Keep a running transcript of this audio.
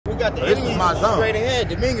got the enemies straight ahead.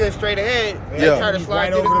 Domingo is straight ahead. They try to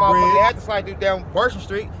slide through this motherfucker. They have to slide through down Barson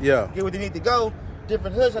Street. Yeah. Get where they need to go.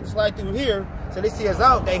 Different hoods have to slide through here. So they see us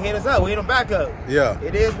out, they hit us up. We hit them back up. Yeah.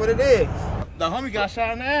 It is what it is. The homie got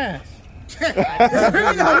shot in the ass.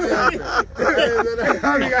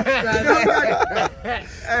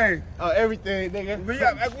 Hey, everything,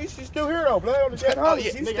 nigga. We still here though, blood on the dead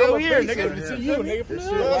homies. He's still here, nigga. To see you, nigga.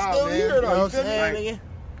 Still here though. You know what I'm saying, nigga?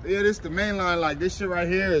 Yeah, this the main line. Like this shit right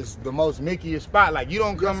here is the most Mickeyest spot. Like you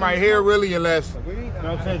don't come right here really unless you know what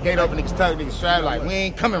I'm saying. Gate open, niggas tuck, niggas strap. Like we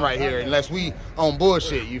ain't coming right here unless we on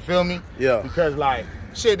bullshit. You feel me? Yeah. Because like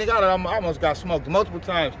shit, nigga, I almost got smoked multiple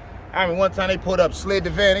times. I mean, one time they pulled up, slid the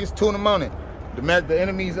van. Niggas 2 in the morning. The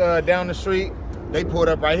enemies down the street, they pulled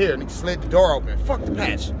up right here. Niggas slid the door open. Fuck the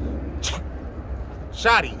patch.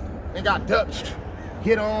 Shotty. They got ducked.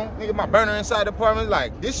 Hit on, nigga, my burner inside the apartment.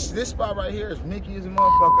 Like this spot right here is Mickey as a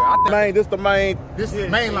motherfucker. I think this the main. This is the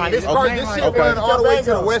main line. This shit Okay. running all the way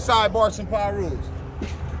to the west side Barks and Piru.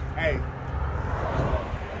 Hey.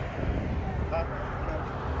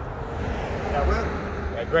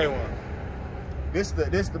 That great one. This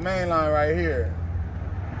the main line right here.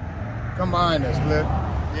 Come behind us, Flip.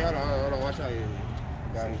 Yeah, hold on, watch out here.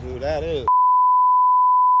 Got who that is.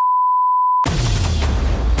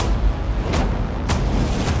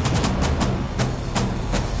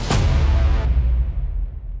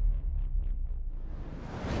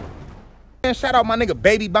 Shout out my nigga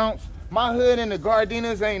Baby Bounce. My hood and the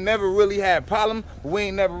Gardinas ain't never really had problem, but we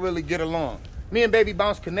ain't never really get along. Me and Baby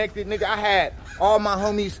Bounce connected, nigga. I had all my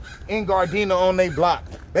homies in Gardena on they block.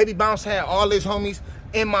 Baby Bounce had all his homies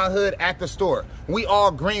in my hood at the store. We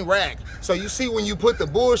all green rag. So you see when you put the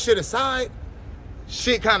bullshit aside,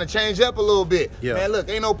 shit kind of changed up a little bit. Yeah. Man, look,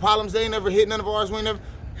 ain't no problems. They ain't never hit none of ours. We ain't never.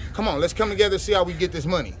 Come on, let's come together and see how we get this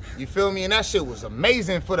money. You feel me? And that shit was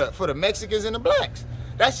amazing for the Mexicans and the blacks.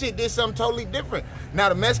 That shit did something totally different. Now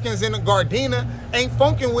the Mexicans in the Gardena ain't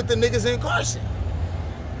funking with the niggas in Carson.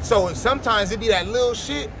 So sometimes it be that little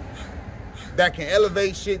shit that can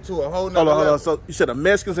elevate shit to a whole nother level. Hold on. So you said the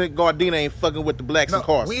Mexicans in Gardena ain't fucking with the blacks in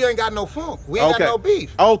Carson? We ain't got no funk. We ain't got no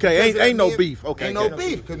beef. Okay, ain't no beef. Okay. Ain't no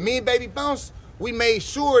beef. Cause me and Baby Bounce, we made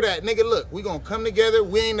sure that, nigga, look, we gonna come together.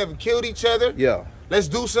 We ain't never killed each other. Yeah. Let's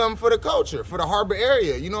do something for the culture, for the harbor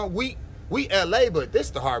area. You know, we LA, but this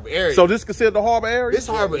the harbor area. So this considered the harbor area? This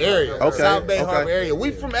harbor area. Okay. South Bay harbor area. We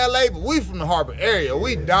from LA, but we from the harbor area.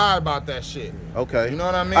 We die about that shit. Okay. You know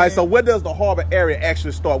what I mean? All right, so where does the harbor area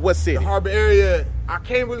actually start? What city? The harbor area, I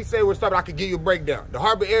can't really say where it started, but I could give you a breakdown. The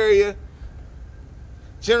harbor area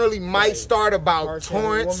generally might start about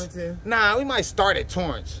Torrance. Wilmington. Nah, we might start at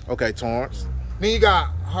Torrance. Okay, Torrance. Then you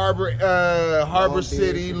got Harbor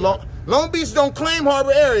City. Long Beach don't claim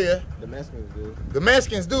harbor area. The Mexicans do. The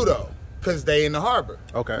Mexicans do though, because they in the harbor.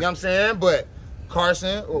 Okay. You know what I'm saying? But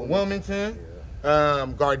Carson, or Wilmington,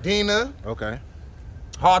 Gardena, Okay.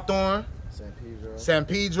 Hawthorne, San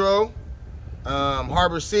Pedro,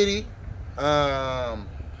 Harbor City,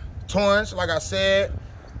 Torrance, like I said.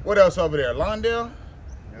 What else over there? Lawndale?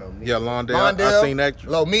 Yeah, Lawndale. I seen that.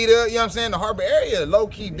 Lomita, you know what I'm saying? The harbor area,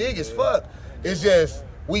 low-key big as fuck. It's just,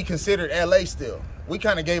 we considered LA still. We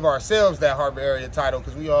kind of gave ourselves that harbor area title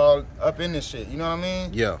because we all up in this shit, you know what I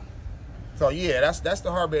mean? Yeah. So yeah, that's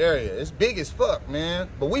the harbor area. It's big as fuck, man.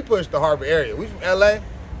 But we push the harbor area. We from LA,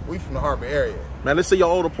 we from the harbor area. Man, let's see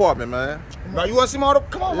your old apartment, man. Bro, you want to see my old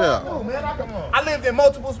apartment? Come on, man. I lived in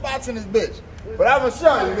multiple spots in this bitch. But I'm gonna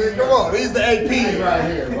show you, man. Come on. These the APs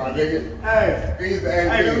right here, my nigga. Hey. These the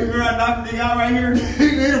APs. Hey, remember I knocked the nigga out right here?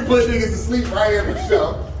 You need to put niggas to sleep right here for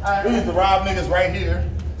sure. We used to rob niggas right here.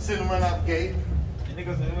 Sit them run out the gate. We're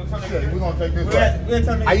gonna take this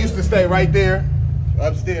way. I used to stay right there,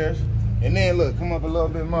 upstairs. And then look, come up a little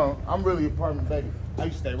bit more. I'm really apartment baby. I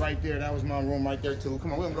used to stay right there. That was my room right there too.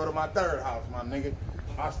 Come on, we're gonna go to my third house, my nigga.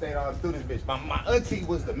 I stayed all through this bitch. My auntie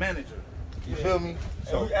was the manager. You feel me?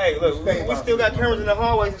 So, hey, look, we still got cameras in the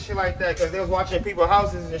hallways and shit like that because they was watching people's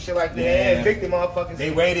houses and shit like that. Yeah. And victim motherfuckers. They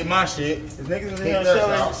raided my shit. Cause niggas was in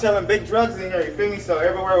here selling big drugs in here, you feel me? So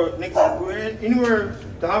everywhere niggas, anywhere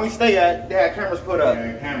the homies stay at, they had cameras put up.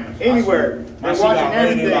 Yeah, cameras. Anywhere. They're watching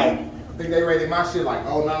everything. I think they raided my shit like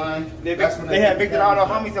 09. They had evicted all the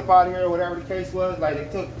homies up out of here or whatever the case was. Like they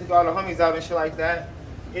took all the homies out and shit like that.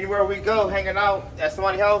 Anywhere we go, hanging out at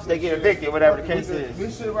somebody's house, they get evicted, whatever the case is.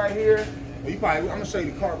 This shit right here, I'm gonna show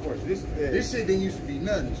you the carport. This shit didn't used to be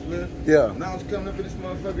nothing, Split. Yeah. When I was coming up in this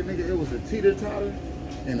motherfucker, nigga, it was a teeter-totter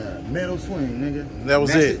and a metal swing, nigga. That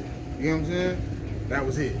was it. You know what I'm saying? That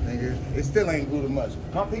was it, nigga. It still ain't good much.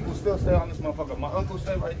 My people still stay on this motherfucker. My uncle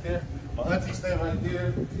stay right there. My auntie stay right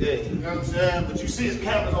there. Yeah. You know what I'm saying? But you see his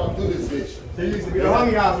cameras all through this bitch. There used to be the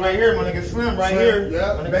homie house right here, my nigga Slim right here.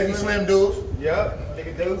 Yep, baby Slim dudes. Yep,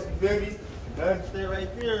 nigga dudes, you feel me? Gotta stay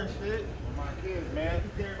right there and shit. My kids, man.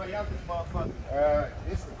 Keep everybody out this motherfucker.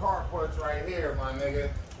 It's the car porch right here, my nigga.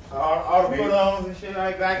 All the put-ons and shit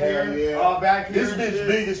right back here. Yeah. All back here. This bitch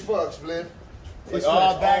big as fuck, Split. It's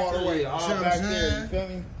all back there. All back there, you feel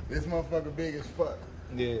me? This motherfucker big as fuck.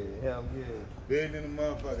 Yeah, hell yeah. Big than the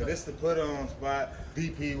motherfucker. This the put-on spot,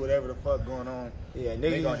 DP, whatever the fuck going on. Yeah,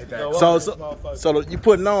 nigga gonna hit that. So you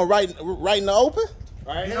putting on right in the open?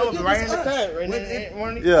 Right in the open, right in the cut.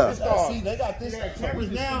 Right Yeah. See, they got this cameras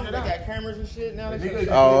now. They got cameras and shit now.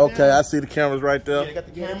 Oh, okay. I see the cameras right there. Yeah, they got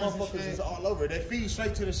the cameras. Motherfuckers is all over. They feed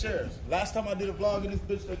straight to the sheriffs. Last time I did a vlog in this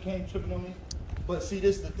bitch, they came tripping on me. But see,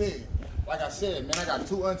 this the thing. Like I said, man, I got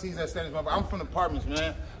 2 aunties that stay in this motherfucker. I'm from the apartments,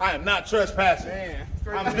 man. I am not trespassing. Man,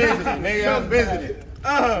 I'm visiting, nigga. I'm visiting.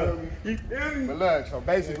 You feel me? But look, so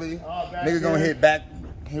basically, nigga gonna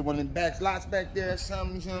hit one of the back slots back there or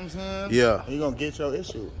something, you know what I'm saying? Yeah. And you gonna get your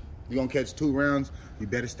issue. You gonna catch 2 rounds. You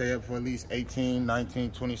better stay up for at least 18,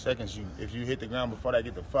 19, 20 seconds. If you hit the ground before they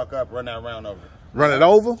get the fuck up, run that round over. Run it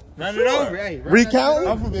over? Run it over, hey.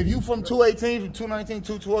 Recount? If you from 218, from 219,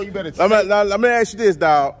 212, you better let me ask you this,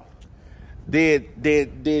 dog.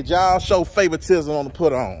 Did y'all show favoritism on the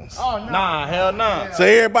put-ons? Oh, no. Nah, hell nah. So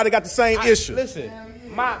everybody got the same issue? Listen,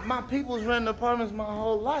 my people's renting apartments my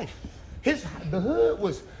whole life. The hood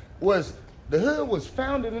was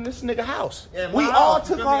founded in this nigga house. Yeah, we all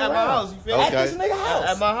took our house. At this nigga house.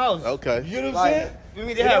 At my house. Okay. You know what I'm saying? You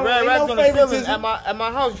mean they have red rats on the fences at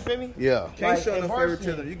my house, you feel me? Yeah. Can't show no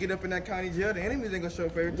favoritism. You get up in that county jail, the enemies ain't gonna show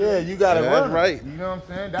favoritism. Yeah, you gotta run. That's right. You know what I'm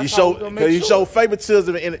saying? That's you show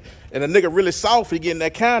favoritism and a nigga really soft, he get in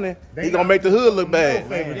that county, he gonna make the hood look bad.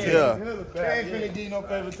 Yeah. They ain't finna give you no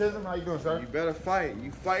favoritism. How you doing, sir? You better fight.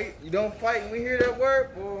 You fight. You don't fight and we hear that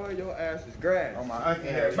word, boy, your ass is grass. Oh my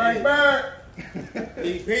auntie. Bang, bang.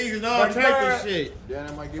 These pigs and all type of shit. Yeah,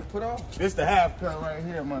 that might get put off. This the half cut right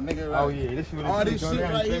here, my nigga. Right? Oh yeah, this shit. All this shit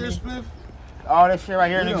right here, Spliff. All that shit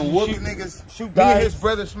right here. Niggas whoop niggas. Shoot me and his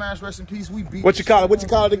brother smash, rest in peace. We beat. What you call it? What you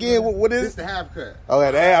call it again? What is it? This the half cut.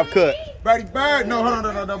 Okay, the half cut. Birdie Bird. No, hold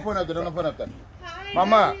on, don't put up there. Don't put up there. Hi,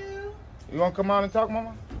 Mama, you wanna come on and talk,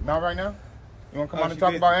 Mama? Not right now. You wanna come on and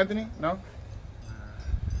talk about Anthony? No.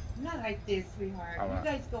 Not like this, sweetheart. Right. You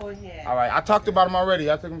guys go ahead. All right, I talked about him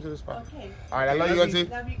already. I took him to the spot. Okay. All right, I love you, Auntie.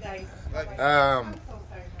 Love you guys. I'm so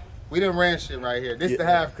sorry, we done ran shit right here. This the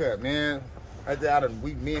half cut, man.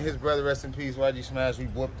 Me and his brother, rest in peace, YG Smash, we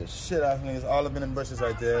whooped the shit out of niggas all up in them bushes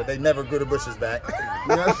right there. They never grew the bushes back.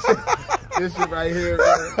 You know what I'm saying? This shit right here,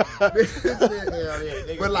 man. This shit,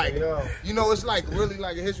 yeah. But like, you know, it's like really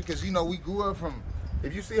like a history because, you know, we grew up from,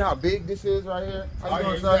 if you see how big this is right here. How you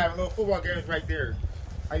doing, sir? Have little football games right there.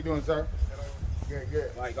 How you doing, sir?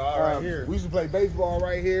 Good. Like all right here. We used to play baseball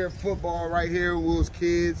right here, football right here. We was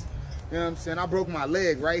kids. You know what I'm saying? I broke my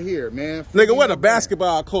leg right here, man. Nigga, where the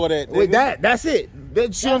basketball court at, nigga? Wait, that's it. You know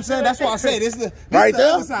what I'm saying? That's why I say this right the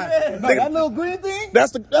there. Other side. Yeah. No, that little green thing.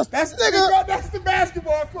 That's nigga. That's the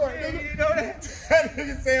basketball court. Nigga, you know that? That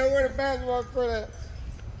nigga saying where the basketball court at?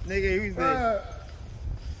 Nigga, he's there.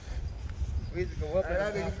 We used to go up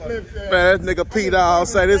that nigga flip that. Man, that nigga P Dawg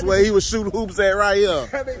say this way he was shooting hoops at right here.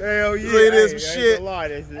 Hell yeah. See this shit.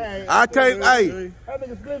 I can't. Hey. That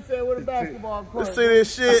nigga flip said where the basketball court. See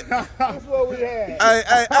this shit. That's what we had.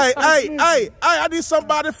 Hey. I need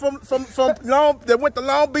somebody from that went to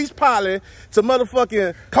Long Beach Poly to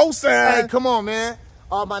motherfucking cosign. Hey, come on, man.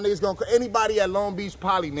 All my niggas gonna, anybody at Long Beach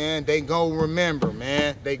Poly, man, they gon' remember,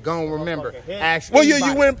 man. They gon' remember. Ask what year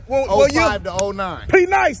you went? What year? 05 to 09. P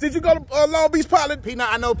Nice, did you go to Long Beach Poly? P Nice,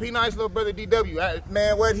 I know P Nice, little brother DW.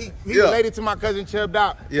 Man, what he related to my cousin Chubbed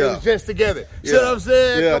Out. Yeah. They was just together. You know what I'm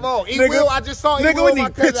saying? Yeah. Come on. I just saw nigga, we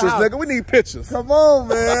need pictures, nigga. We need pictures. Come on,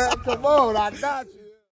 man. Come on, I got you.